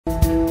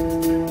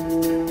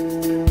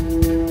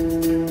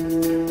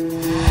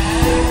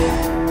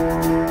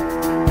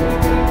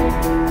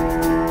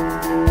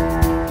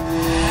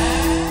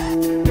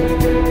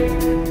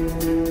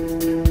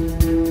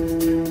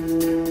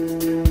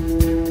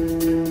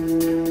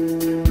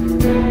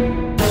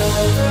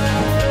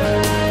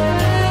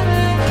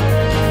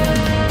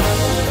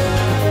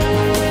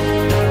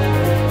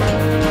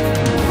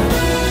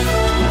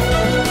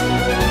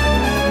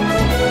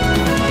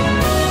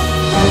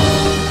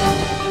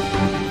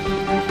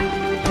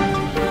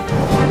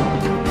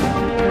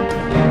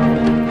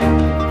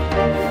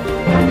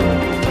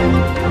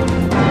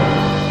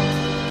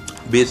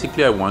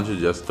Basically, I want to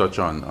just touch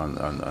on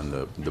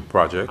the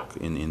project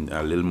in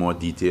a little more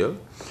detail.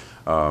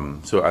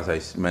 So as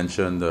I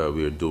mentioned,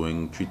 we're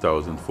doing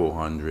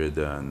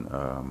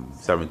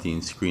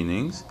 3,417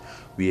 screenings.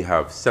 We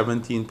have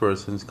 17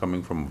 persons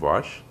coming from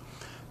VOSH.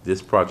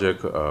 This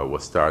project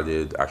was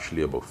started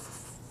actually about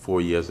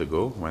 4 years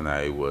ago when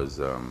I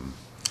was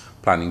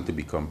planning to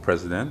become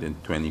president in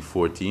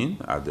 2014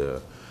 at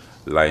the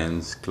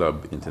Lions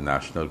Club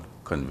International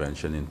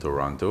Convention in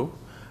Toronto.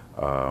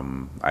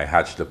 I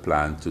hatched a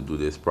plan to do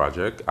this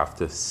project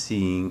after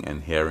seeing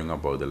and hearing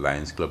about the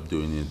Lions Club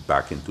doing it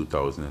back in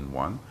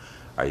 2001.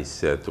 I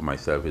said to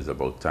myself, it's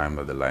about time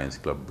that the Lions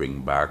Club bring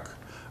back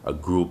a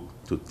group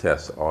to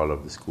test all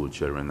of the school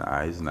children's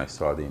eyes, and I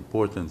saw the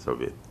importance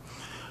of it.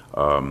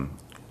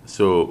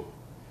 So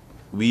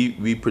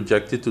we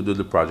projected to do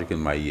the project in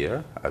my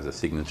year as a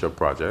signature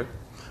project,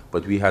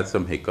 but we had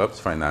some hiccups.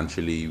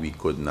 Financially, we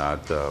could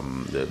not,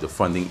 the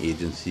funding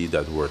agency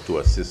that was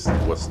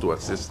to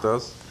assist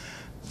us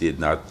did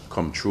not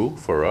come true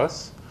for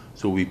us.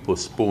 So we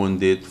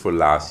postponed it for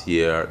last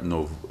year,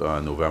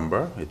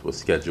 November. It was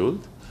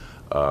scheduled,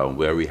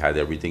 where we had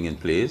everything in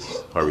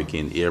place.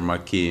 Hurricane Irma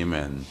came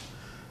and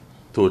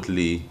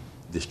totally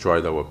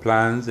destroyed our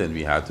plans, and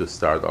we had to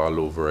start all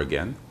over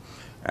again.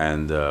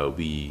 And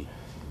we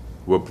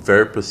were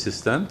very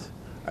persistent.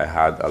 I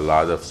had a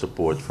lot of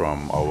support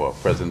from our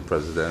present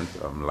president,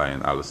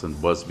 Lion Allison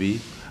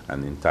Busby,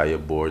 and the entire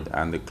board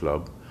and the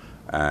club.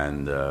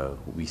 And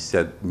we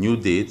set new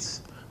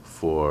dates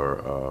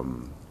for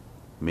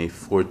May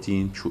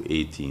 14 through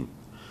 18.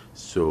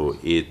 So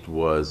it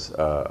was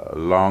a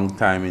long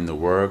time in the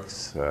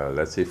works,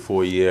 let's say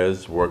 4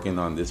 years working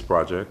on this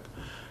project.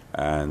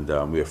 And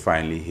we're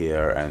finally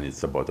here, and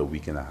it's about a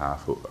week and a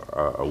half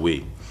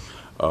away.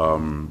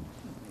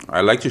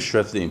 I like to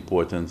stress the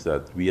importance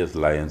that we as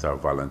Lions are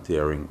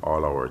volunteering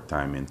all our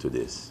time into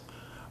this.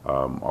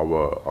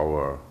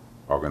 Our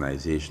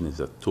organization is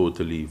a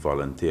totally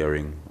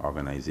volunteering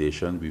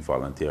organization. We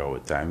volunteer our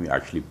time. We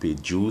actually pay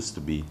dues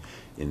to be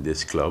in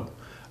this club.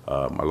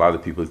 A lot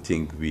of people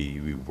think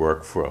we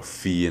work for a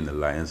fee in the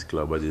Lions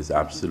Club, but it's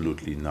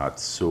absolutely not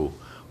so.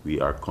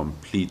 We are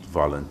complete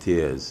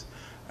volunteers.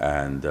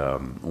 And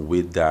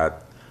with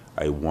that,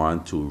 I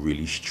want to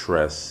really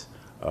stress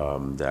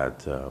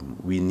that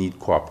we need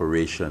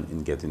cooperation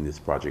in getting this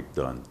project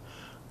done.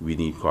 We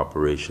need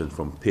cooperation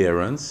from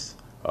parents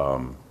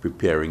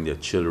preparing their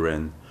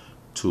children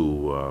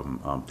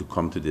to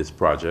come to this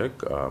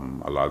project.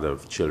 A lot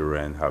of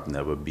children have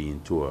never been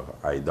to an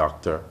eye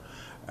doctor,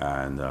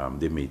 and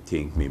they may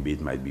think maybe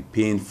it might be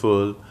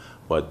painful,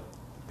 but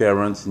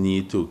parents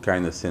need to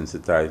kind of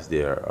sensitize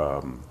their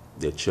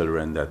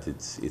children that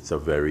it's a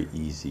very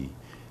easy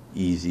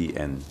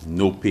and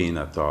no pain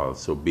at all.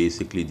 So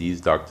basically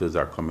these doctors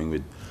are coming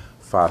with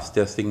fast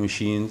testing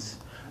machines,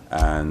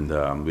 and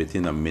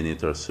within a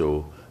minute or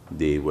so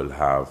they will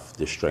have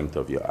the strength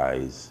of your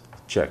eyes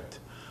checked.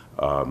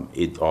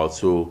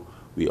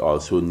 We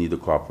also need the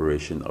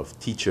cooperation of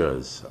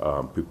teachers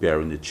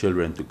preparing the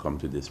children to come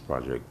to this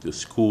project. The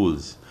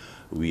schools,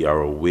 we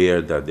are aware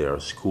that there are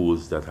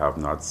schools that have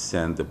not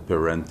sent the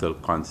parental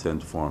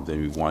consent forms, and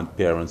we want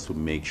parents to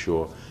make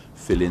sure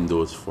fill in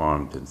those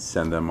forms and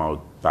send them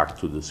out back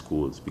to the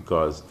schools,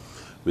 because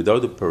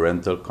without the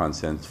parental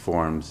consent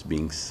forms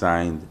being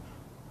signed,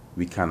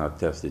 we cannot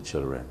test the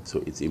children.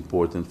 So it's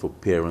important for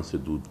parents to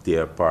do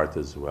their part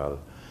as well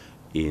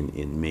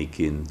in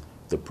making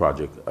the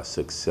project a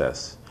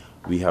success.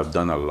 We have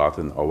done a lot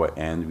on our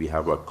end. We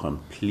have a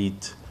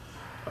complete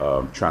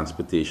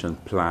transportation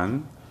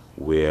plan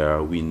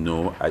where we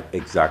know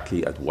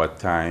exactly at what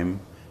time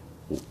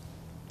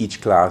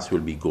each class will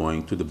be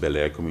going to the Bel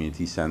Air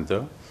Community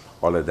Center.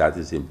 All of that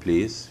is in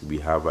place. We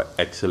have an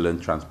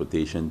excellent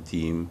transportation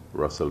team.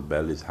 Russell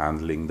Bell is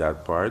handling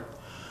that part.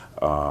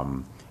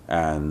 The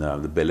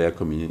Bel Air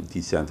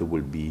Community Center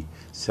will be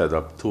set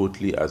up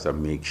totally as a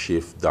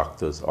makeshift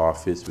doctor's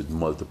office with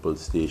multiple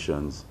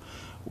stations,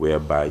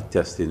 whereby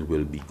testing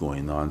will be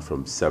going on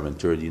from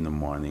 7:30 in the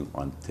morning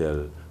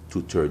until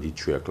 2:30,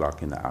 3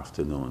 o'clock in the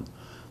afternoon.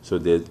 So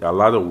a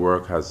lot of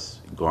work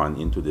has gone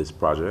into this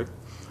project.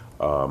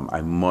 I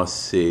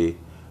must say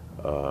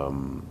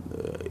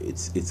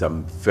it's a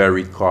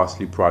very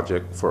costly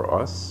project for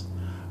us,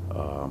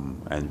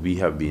 and we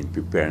have been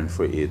preparing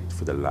for it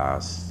for the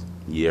last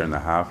year and a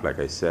half, like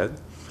I said.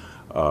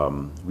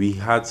 We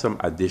had some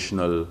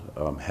additional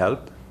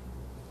help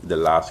the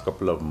last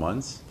couple of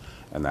months,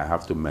 and I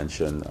have to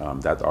mention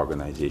that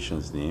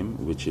organization's name,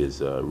 which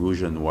is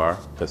Rouge et Noir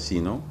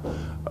Casino.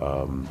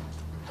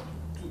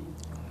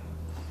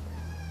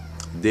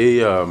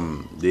 They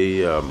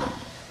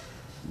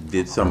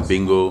did some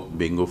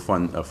bingo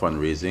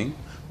fundraising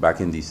back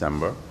in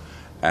December,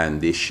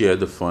 and they shared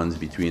the funds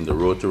between the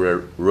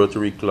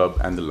Rotary Club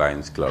and the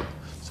Lions Club.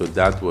 So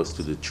that was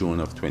to the tune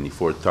of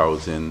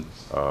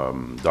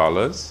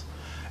 $24,000.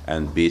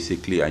 And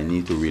basically, I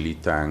need to really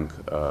thank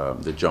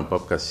the Jump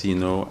Up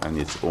Casino and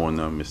its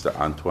owner, Mr.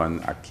 Antoine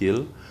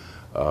Akil,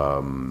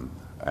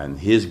 and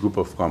his group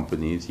of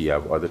companies. He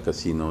have other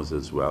casinos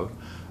as well.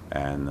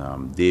 And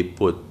they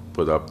put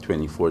put up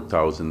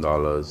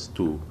 $24,000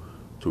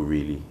 to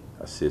really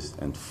assist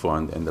and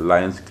fund. And the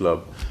Lions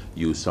Club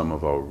used some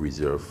of our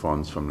reserve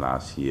funds from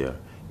last year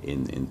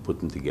in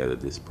putting together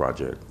this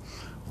project.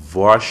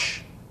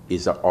 VOSH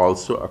is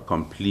also a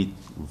complete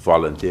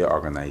volunteer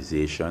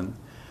organization.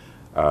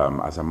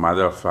 As a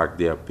matter of fact,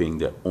 they are paying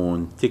their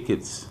own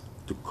tickets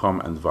to come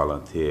and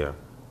volunteer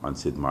on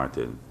St.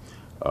 Martin.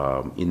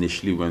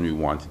 Initially, when we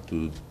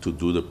wanted to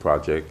do the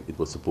project, it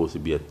was supposed to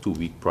be a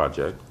 2-week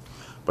project.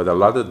 But a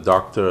lot of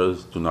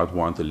doctors do not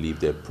want to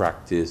leave their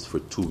practice for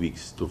 2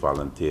 weeks to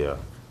volunteer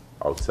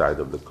outside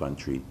of the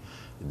country.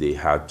 They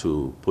had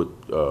to put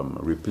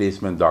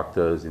replacement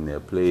doctors in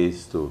their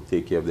place to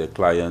take care of their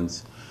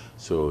clients.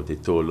 So they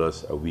told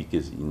us a week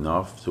is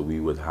enough, so we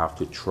would have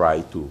to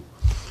try to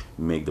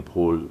make the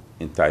whole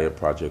entire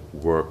project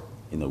work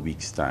in a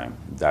week's time.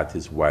 That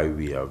is why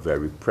we are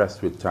very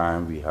pressed with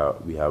time. We have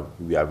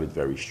it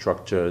very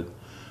structured.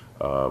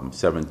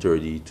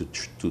 7:30 to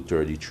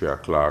 2:30, 3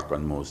 o'clock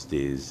on most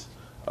days,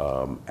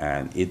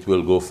 and it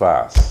will go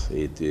fast.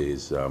 It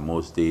is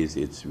most days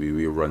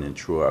we're running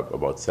through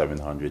about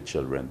 700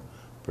 children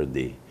per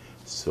day.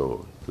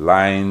 So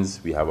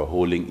lines, we have a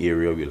holding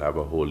area, we'll have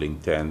a holding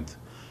tent.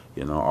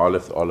 You know,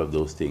 all of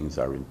those things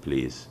are in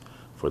place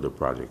for the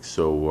project.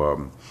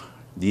 So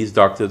these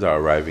doctors are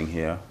arriving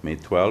here May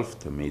 12th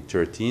to May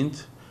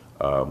 13th.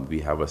 We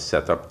have a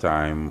setup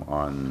time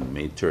on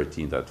May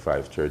 13th at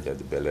 5:30 at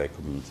the Bel Air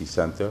Community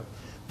Center,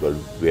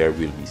 where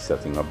we'll be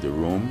setting up the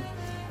room.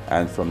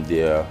 And from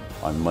there,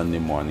 on Monday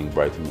morning,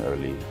 bright and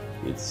early,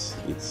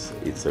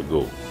 it's a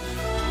go.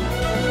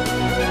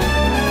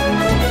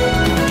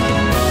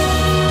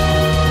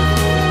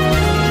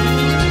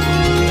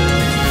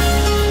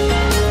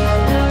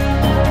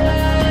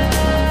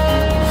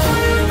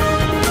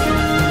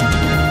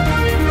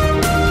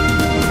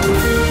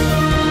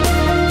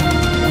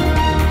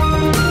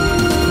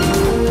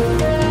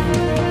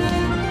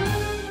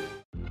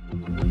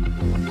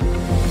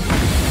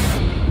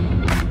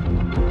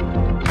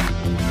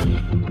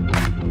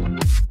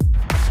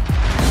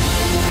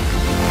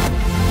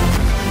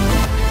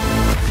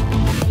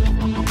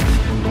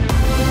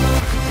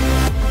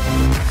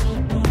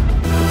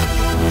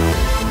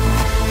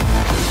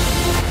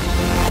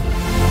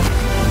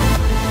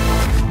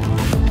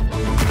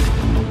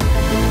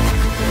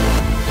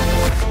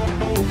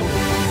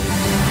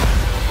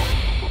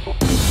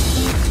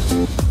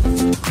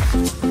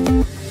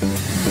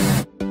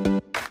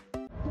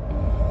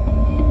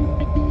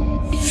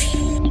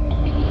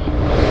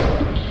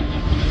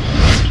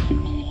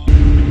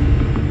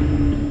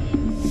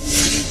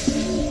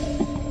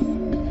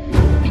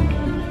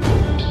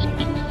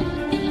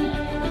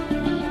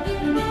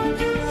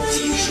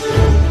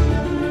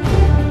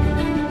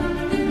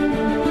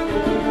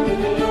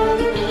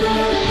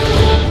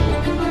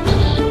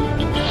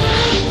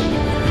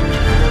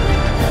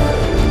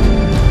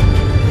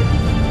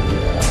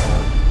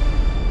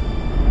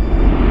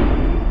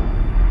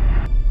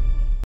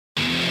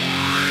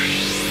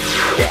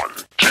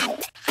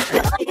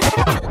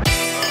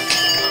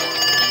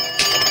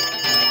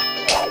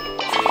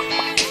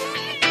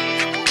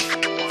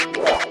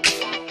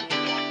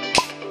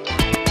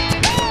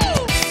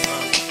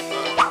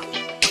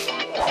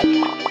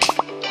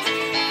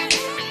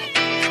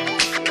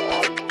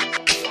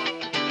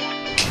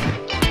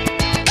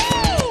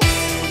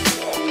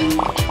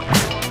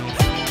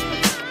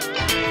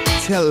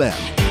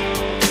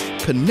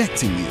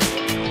 Connecting you.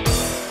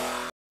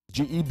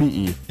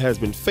 GEBE has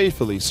been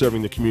faithfully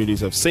serving the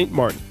communities of St.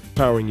 Martin,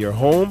 powering your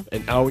home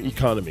and our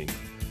economy.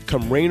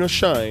 Come rain or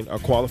shine, our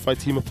qualified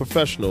team of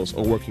professionals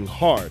are working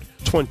hard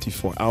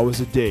 24 hours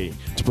a day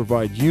to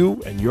provide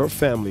you and your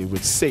family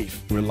with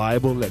safe,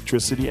 reliable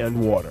electricity and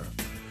water.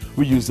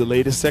 We use the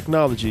latest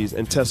technologies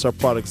and test our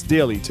products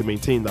daily to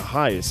maintain the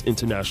highest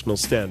international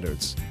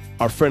standards.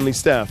 Our friendly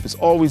staff is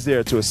always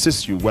there to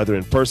assist you, whether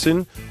in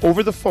person,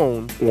 over the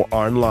phone, or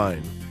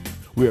online.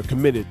 We are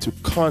committed to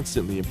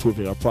constantly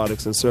improving our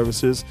products and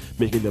services,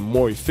 making them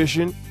more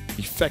efficient,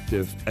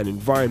 effective, and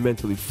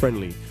environmentally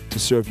friendly to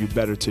serve you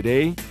better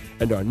today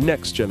and our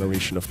next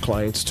generation of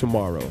clients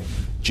tomorrow.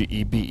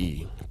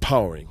 GEBE,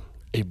 powering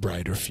a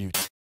brighter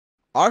future.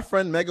 Our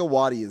friend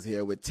Megawati is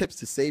here with tips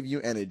to save you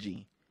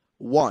energy.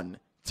 1.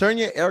 Turn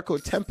your airco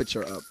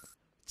temperature up.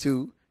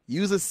 2.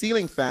 Use a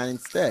ceiling fan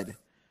instead.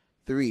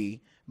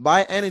 3.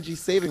 Buy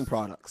energy-saving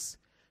products.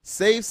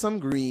 Save some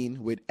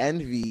green with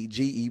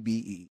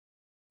NVGEBE.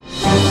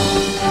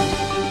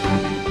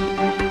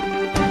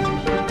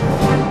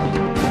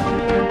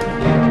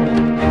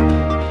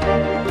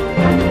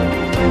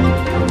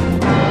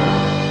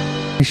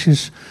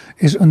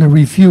 Is under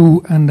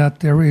review, and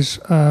that there is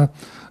a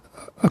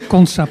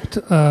concept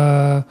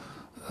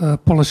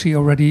policy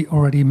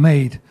already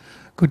made.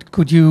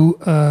 Could you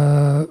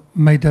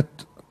make that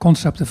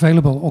concept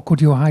available, or could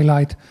you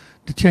highlight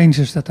the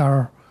changes that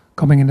are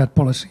coming in that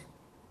policy?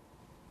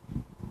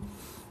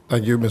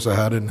 Thank you, Mr.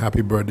 Haddon.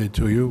 Happy birthday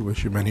to you.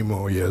 Wish you many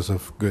more years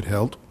of good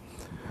health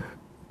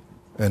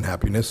and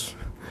happiness.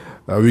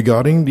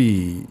 Regarding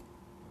the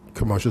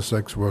commercial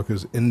sex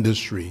workers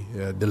industry.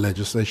 The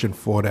legislation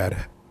for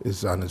that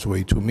is on its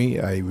way to me.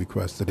 I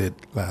requested it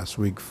last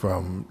week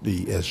from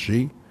the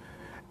SG,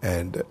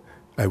 and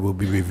I will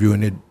be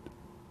reviewing it,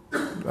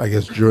 I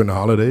guess, during the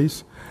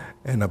holidays.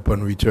 And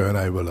upon return,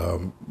 I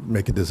will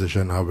make a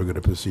decision how we're going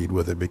to proceed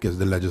with it, because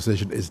the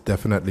legislation is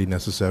definitely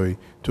necessary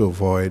to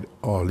avoid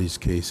all these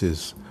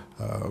cases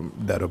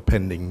that are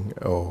pending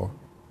or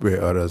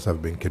where others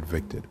have been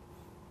convicted.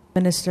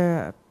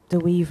 Minister De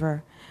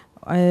Wever,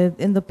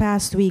 in the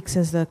past week,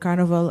 since the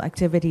carnival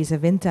activities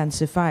have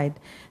intensified,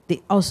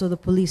 also the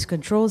police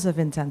controls have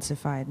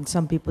intensified. And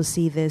some people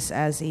see this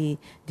as a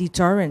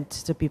deterrent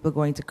to people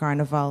going to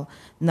carnival.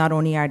 Not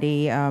only are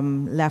they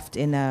left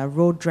in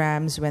road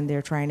trams when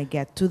they're trying to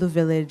get to the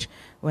village,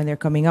 when they're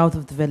coming out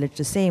of the village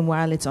the same,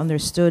 while it's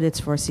understood it's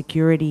for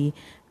security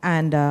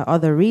and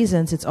other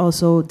reasons, it's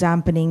also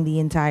dampening the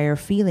entire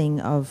feeling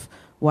of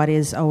what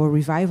is our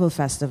revival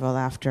festival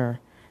after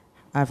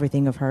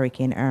everything of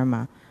Hurricane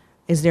Irma.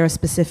 Is there a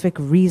specific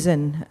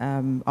reason,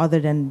 other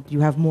than you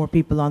have more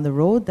people on the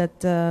road, that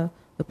the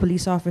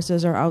police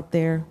officers are out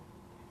there?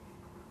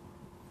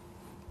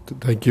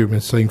 Thank you,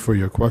 Ms. Singh, for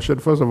your question.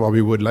 First of all,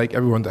 we would like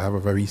everyone to have a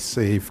very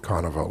safe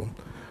carnival.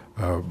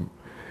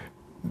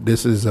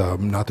 This is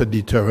not a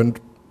deterrent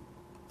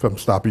from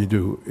stopping you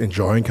to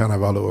enjoying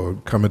carnival or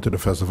coming to the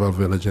festival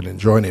village and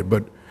enjoying it.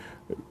 But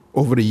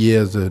over the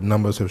years, the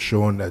numbers have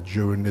shown that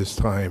during this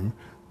time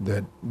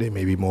that there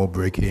may be more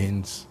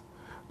break-ins,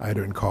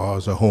 either in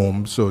cars or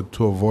homes. So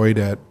to avoid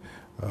that,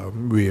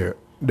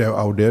 they're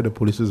out there, the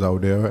police is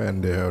out there,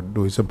 and they're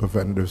doing some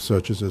preventative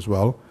searches as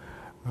well.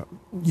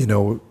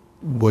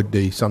 Would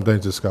they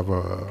sometimes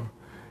discover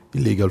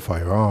illegal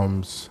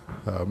firearms,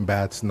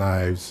 bats,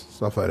 knives,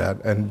 stuff like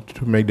that. And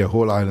to make the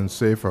whole island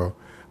safer,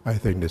 I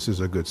think this is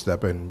a good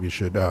step, and we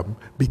should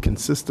be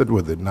consistent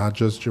with it, not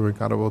just during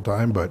carnival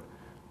time, but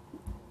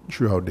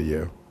throughout the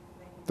year.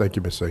 Thank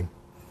you, Ms. Singh.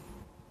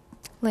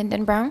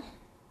 Lyndon Brown.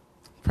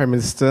 Prime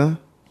Minister,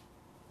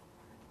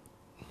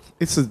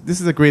 this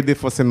is a great day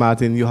for St.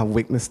 Martin. You have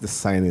witnessed the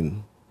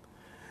signing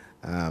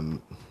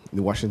in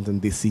Washington,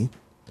 D.C.,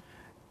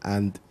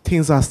 and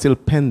things are still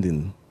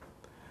pending.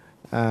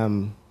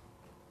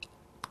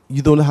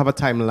 You don't have a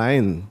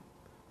timeline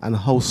on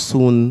how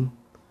soon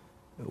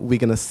we're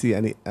going to see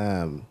any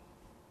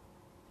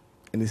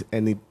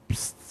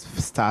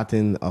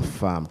starting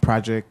of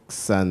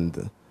projects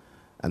and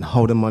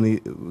how the money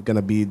going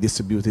to be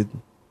distributed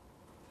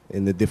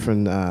in the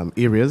different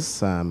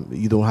areas.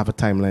 You don't have a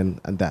timeline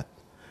on that.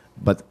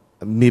 But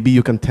maybe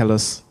you can tell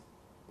us,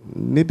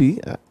 maybe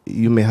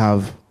you may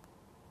have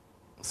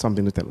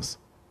something to tell us.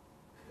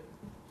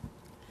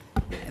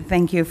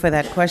 Thank you for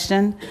that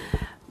question.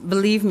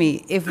 Believe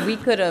me, if we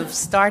could have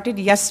started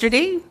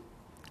yesterday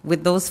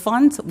with those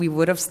funds, we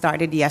would have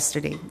started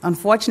yesterday.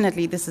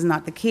 Unfortunately, this is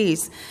not the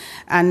case.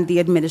 And the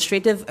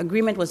administrative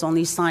agreement was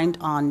only signed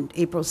on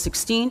April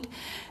 16th.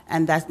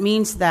 And that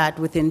means that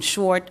within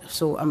short,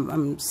 so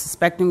I'm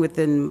suspecting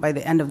by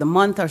the end of the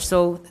month or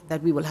so,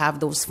 that we will have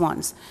those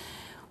funds.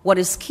 What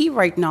is key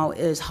right now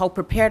is how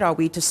prepared are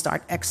we to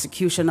start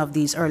execution of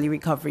these early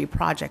recovery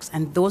projects.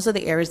 And those are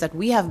the areas that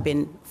we have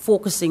been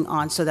focusing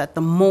on, so that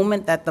the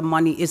moment that the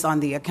money is on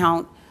the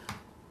account,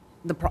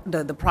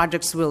 the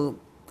projects will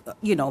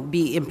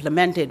be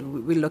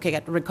implemented. We're looking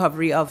at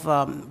recovery of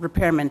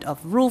repairment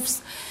of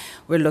roofs.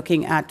 We're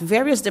looking at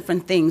various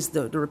different things,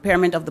 the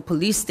repairment of the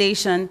police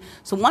station.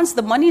 So once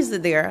the money is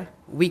there,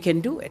 we can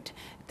do it.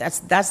 That's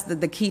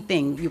the key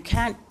thing. You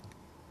can't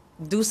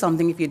do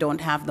something if you don't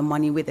have the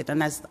money with it.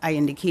 And as I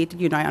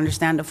indicated, I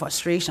understand the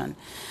frustration.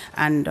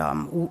 And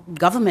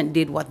government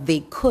did what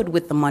they could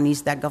with the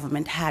monies that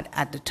government had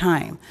at the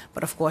time.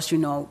 But of course,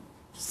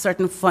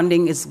 certain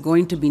funding is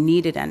going to be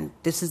needed, and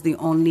this is the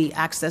only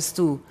access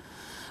to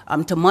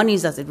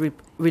monies as it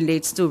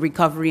relates to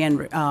recovery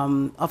and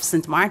of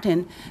St.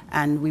 Martin,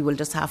 and we will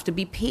just have to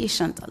be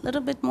patient, a little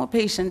bit more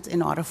patient,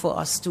 in order for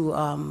us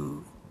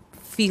to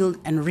feel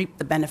and reap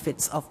the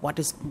benefits of what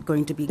is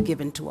going to be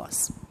given to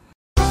us.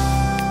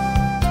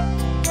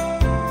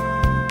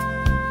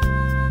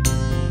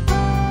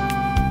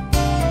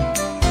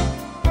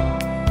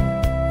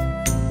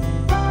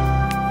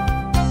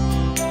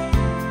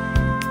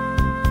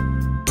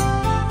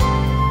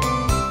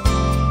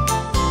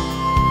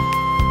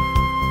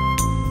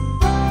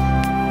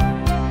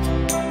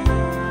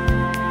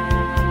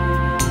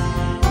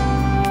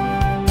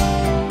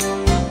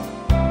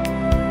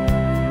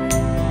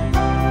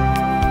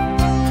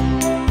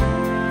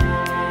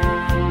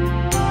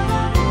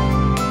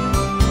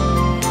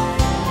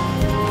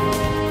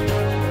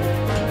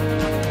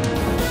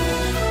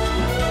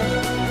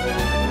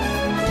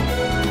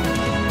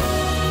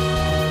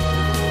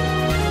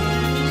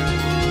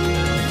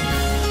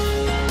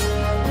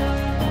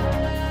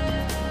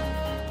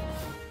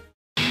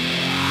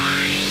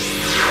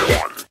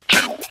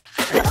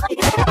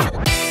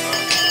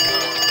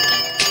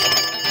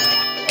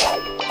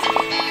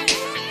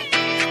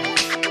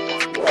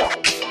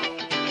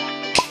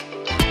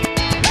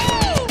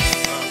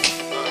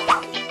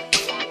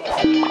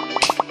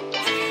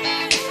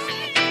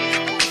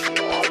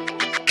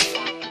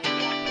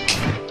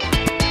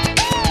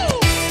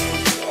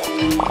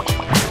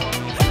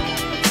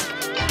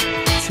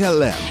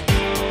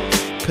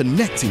 SXM,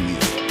 connecting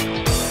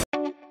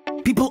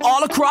you. People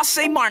all across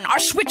St. Martin are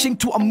switching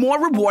to a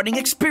more rewarding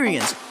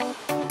experience.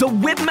 The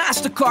WIB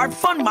MasterCard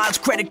Fun Miles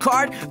credit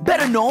card,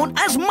 better known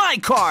as My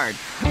Card.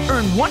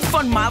 Earn 1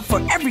 Fun Mile for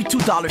every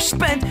 $2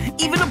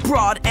 spent, even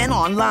abroad and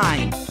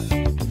online.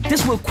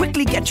 This will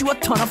quickly get you a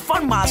ton of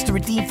Fun Miles to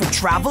redeem for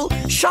travel,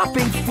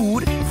 shopping,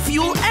 food,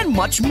 fuel, and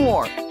much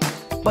more.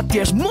 But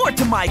there's more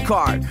to My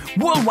Card.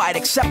 Worldwide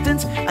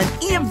acceptance, an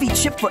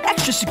EMV chip for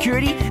extra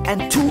security,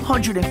 and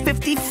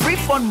 250 free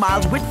Fun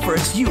Miles with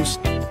first use.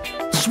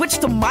 Switch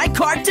to My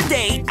Card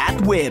today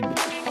at WIB.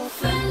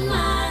 Fun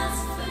miles,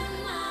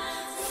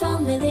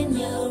 from within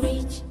your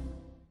reach.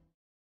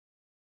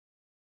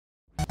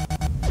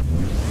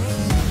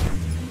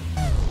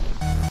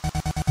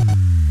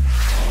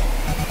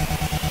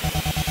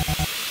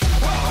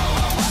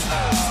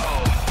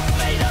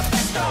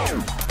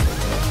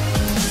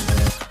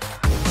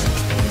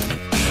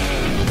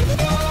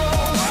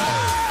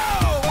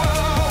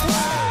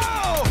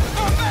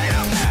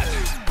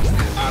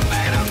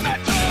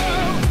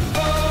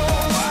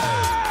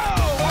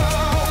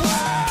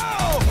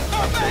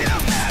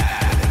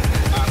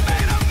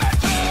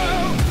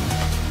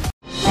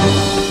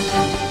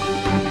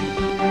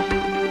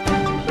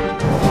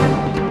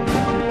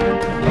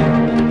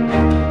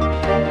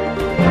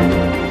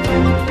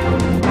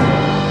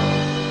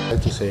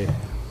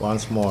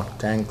 Once more,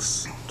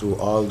 thanks to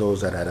all those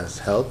that has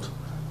helped.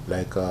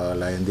 Like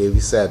Lion Davy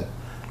said,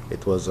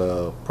 it was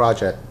a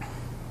project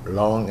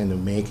long in the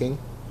making.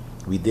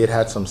 We did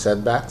have some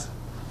setbacks,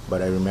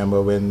 but I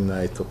remember when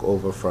I took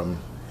over from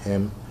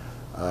him,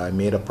 I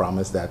made a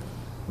promise that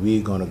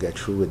we're going to get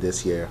through with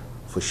this year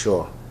for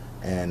sure.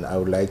 And I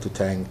would like to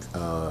thank,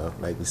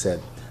 like we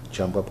said,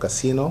 Jump Up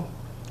Casino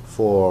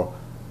for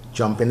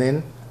jumping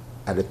in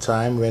at a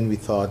time when we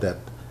thought that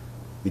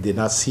we did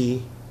not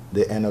see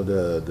the end of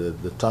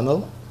the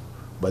tunnel,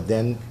 but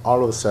then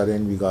all of a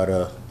sudden we got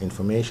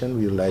information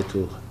we would like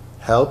to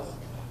help,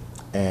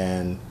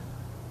 and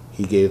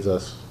he gave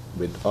us,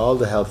 with all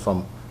the help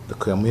from the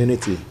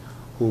community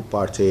who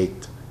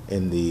partaked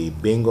in the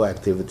bingo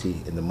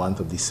activity in the month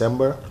of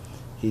December,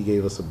 he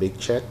gave us a big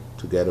check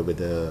together with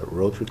the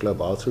Rotary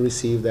Club also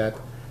received that,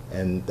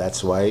 and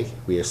that's why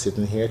we are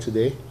sitting here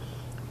today.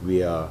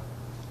 We are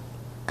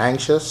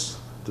anxious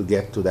to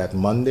get to that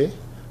Monday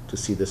to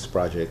see this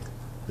project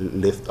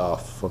lift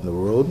off from the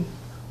road,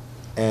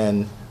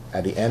 and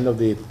at the end of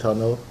the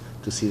tunnel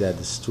to see that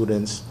the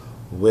students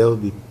will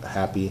be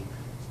happy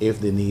if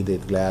they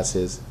needed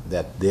glasses,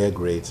 that their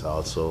grades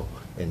also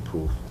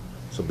improve.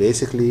 So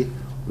basically,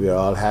 we are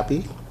all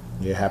happy.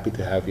 We're happy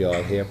to have you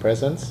all here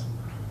present,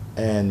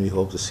 and we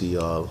hope to see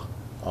you all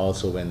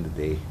also when the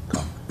day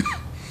comes.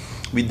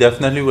 We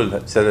definitely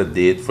will set a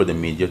date for the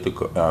media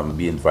to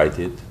be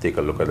invited to take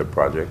a look at the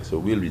project, so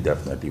we'll be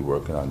definitely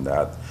working on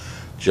that,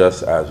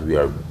 just as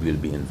we'll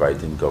be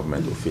inviting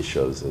government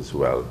officials as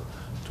well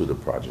to the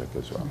project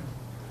as well.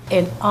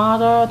 In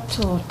order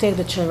to take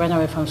the children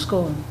away from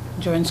school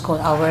during school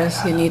hours,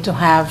 you need to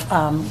have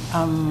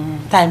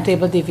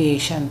timetable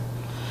deviation.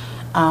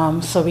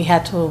 So we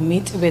had to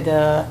meet with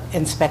the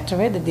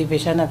inspectorate, the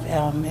Division of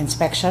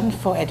Inspection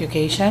for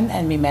Education,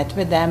 and we met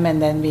with them,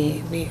 and then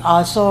we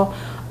also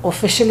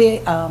officially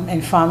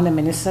informed the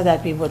minister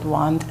that we would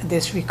want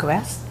this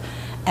request.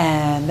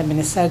 And the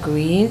minister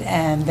agreed,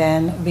 and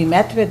then we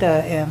met with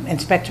the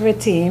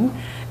inspectorate team,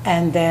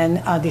 and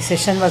then a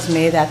decision was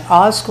made that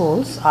all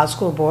schools, all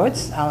school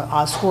boards,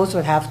 all schools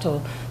would have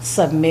to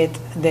submit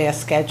their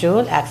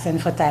schedule, asking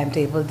for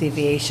timetable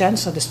deviation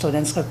so the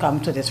students could come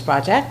to this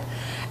project.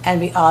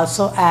 And we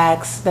also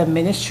asked the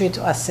ministry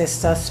to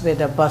assist us with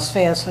the bus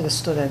fares for the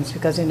students,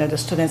 because the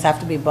students have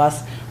to be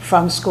bused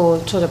from school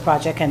to the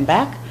project and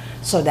back.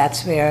 So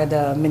that's where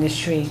the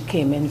ministry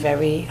came in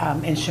very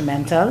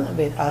instrumental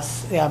with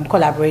us,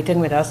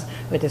 collaborating with us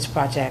with this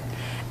project.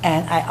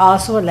 And I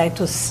also would like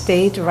to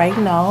state right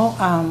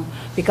now,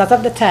 because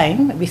of the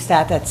time, we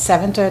start at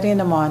 7:30 in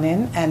the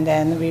morning, and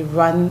then we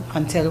run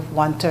until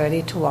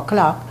 1:30, 2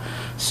 o'clock.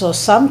 So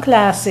some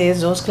classes,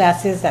 those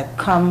classes that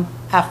come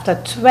after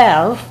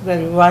 12,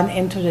 will run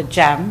into the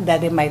jam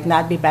that they might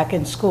not be back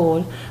in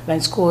school when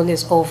school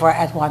is over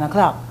at 1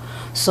 o'clock.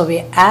 So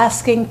we're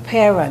asking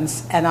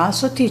parents and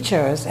also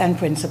teachers and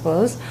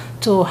principals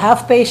to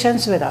have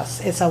patience with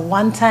us. It's a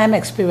one-time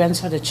experience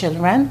for the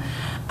children.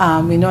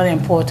 We know the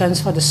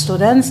importance for the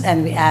students,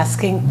 and we're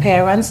asking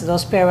parents,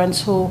 those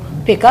parents who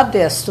pick up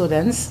their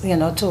students,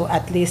 to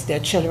at least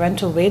their children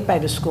to wait by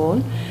the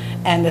school,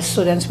 and the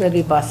students will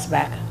be bused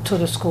back to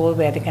the school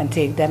where they can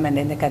take them, and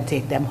then they can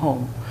take them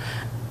home.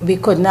 We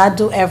could not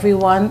do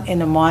everyone in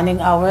the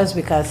morning hours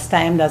because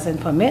time doesn't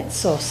permit.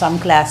 So some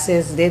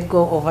classes did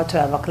go over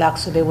 12 o'clock,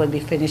 so they will be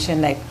finishing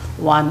like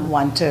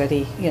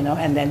 1:30,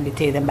 and then we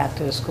take them back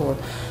to the school.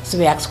 So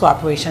we ask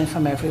cooperation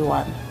from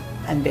everyone,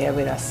 and bear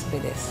with us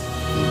with this.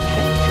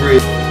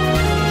 Great.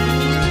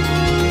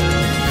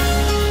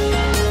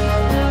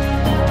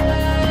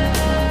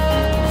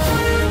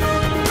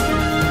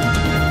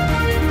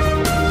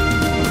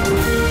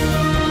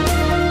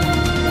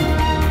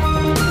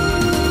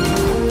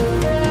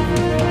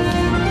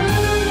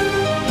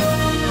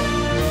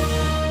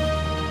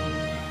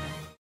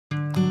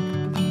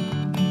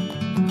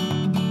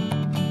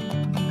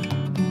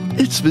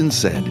 It's been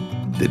said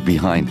that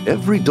behind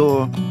every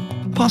door,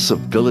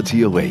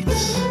 possibility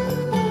awaits.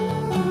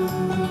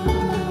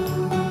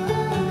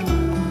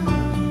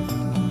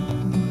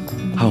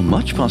 How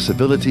much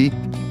possibility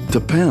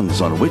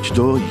depends on which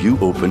door you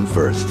open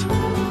first.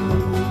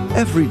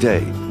 Every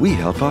day, we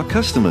help our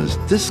customers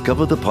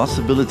discover the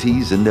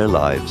possibilities in their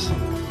lives.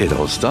 It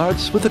all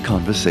starts with a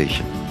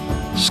conversation.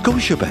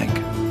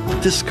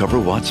 Scotiabank. Discover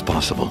what's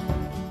possible.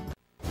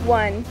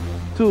 1,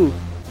 2,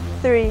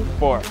 3,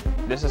 4.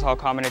 This is how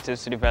common it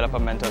is to develop a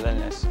mental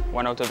illness.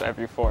 1 out of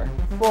every 4.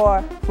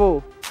 4,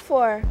 4.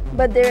 4.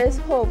 But there is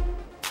hope.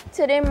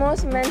 Today,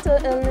 most mental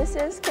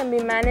illnesses can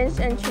be managed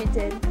and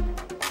treated.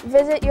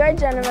 Visit your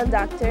general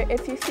doctor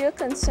if you feel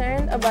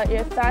concerned about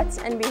your thoughts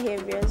and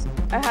behaviors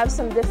or have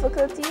some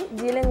difficulty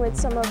dealing with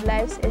some of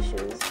life's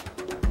issues.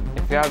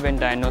 If you have been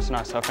diagnosed and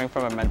are suffering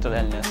from a mental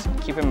illness,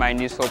 keep in mind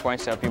these 4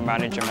 points to help you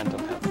manage your mental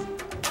health.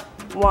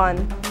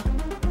 1.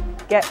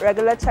 Get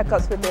regular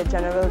checkups with your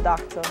general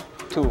doctor.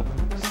 2.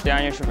 Stay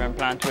on your treatment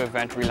plan to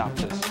prevent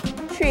relapses.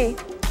 3.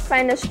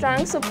 Find a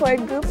strong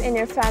support group in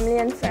your family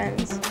and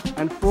friends.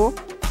 And 4.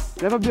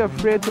 Never be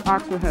afraid to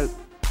ask for help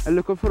and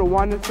look out for the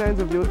warning signs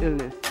of your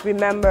illness.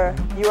 Remember,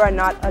 you are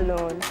not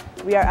alone.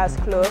 We are as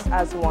close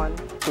as one.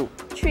 2.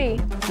 3.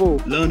 4.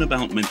 Learn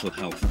about mental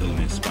health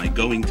illness by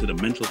going to the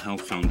Mental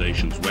Health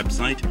Foundation's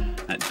website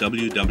at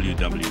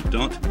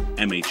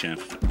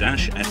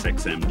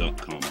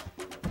www.mhf-sxm.com.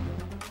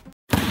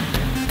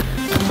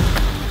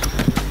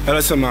 Hello,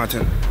 St.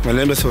 Martin. My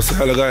name is Jose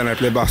Helga and I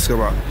play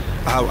basketball.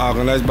 I have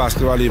organized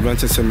basketball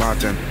events in St.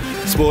 Martin.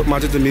 Sport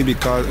matters to me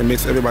because it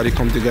makes everybody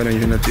come together in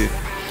unity.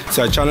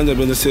 So I challenge the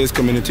businesses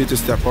community to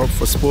step up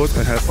for sports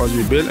and help us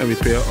rebuild and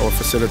repair our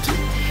facility.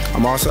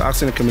 I'm also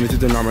asking the community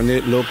to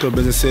nominate local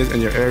businesses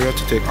in your area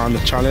to take on the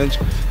challenge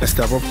and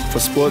step up for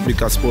sport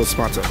because sports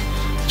matter.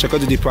 Check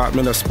out the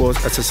Department of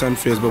Sports SXM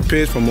Facebook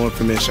page for more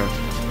information.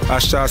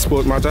 Hashtag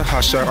Sport Matter,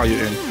 hashtag Are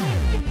You In?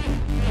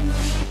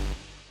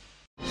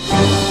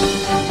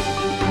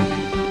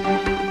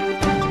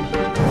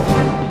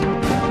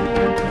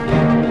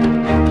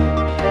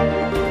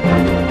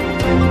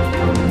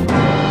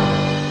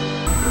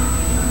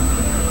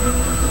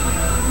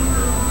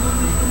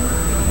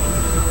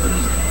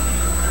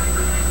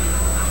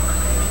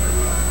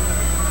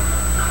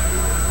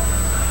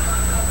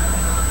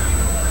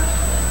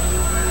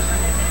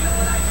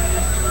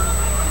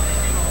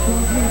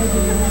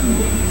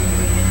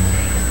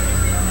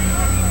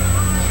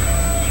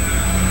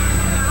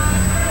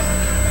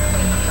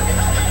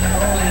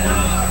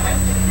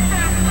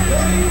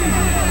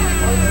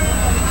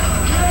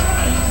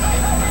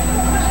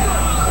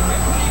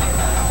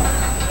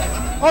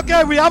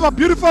 Okay, we have a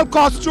beautiful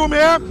costume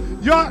here.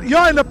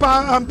 You're in the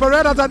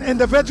parade as an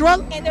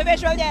individual?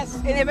 Individual, yes.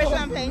 Individual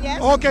I'm playing,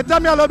 yes. Okay, tell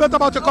me a little bit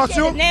about your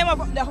costume.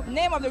 The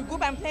name of the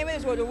group I'm playing with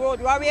is the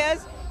Road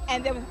Warriors,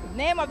 and the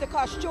name of the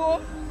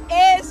costume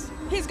is,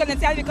 he's going to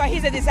tell you because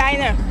he's a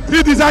designer.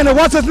 He designer,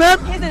 what's his name?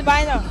 He's the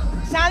designer.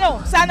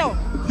 Sano.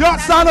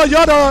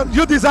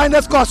 You designed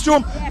this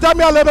costume. Yes. Tell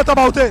me a little bit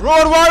about it.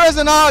 Road Warriors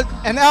and all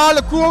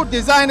the crew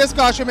designed this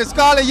costume. It's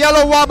called the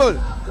Yellow Wobble.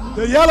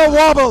 The Yellow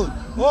Wobble.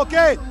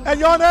 Okay, and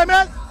your name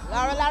is?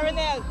 Laurel.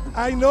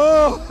 I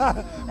know.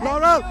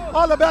 Laurel,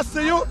 all the best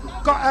to you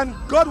and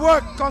good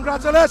work.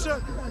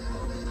 Congratulations.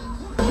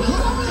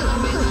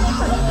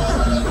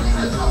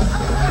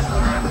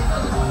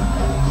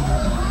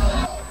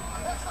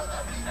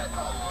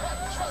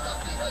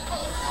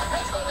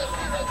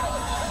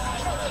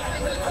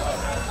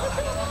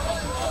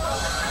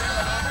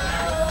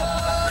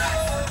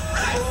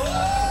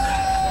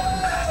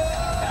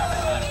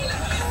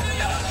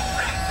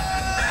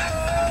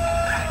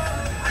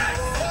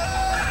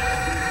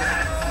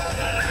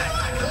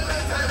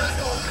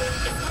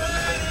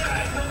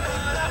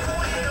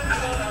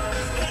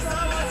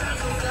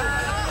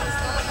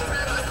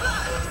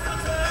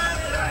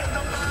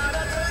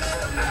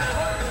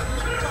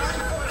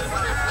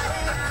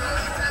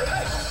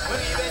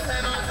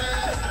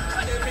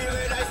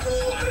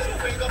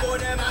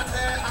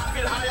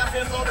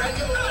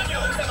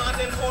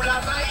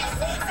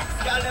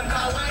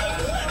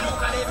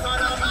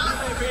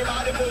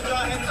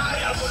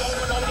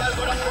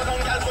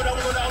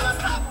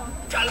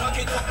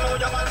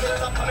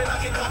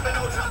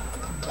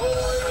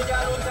 Oh,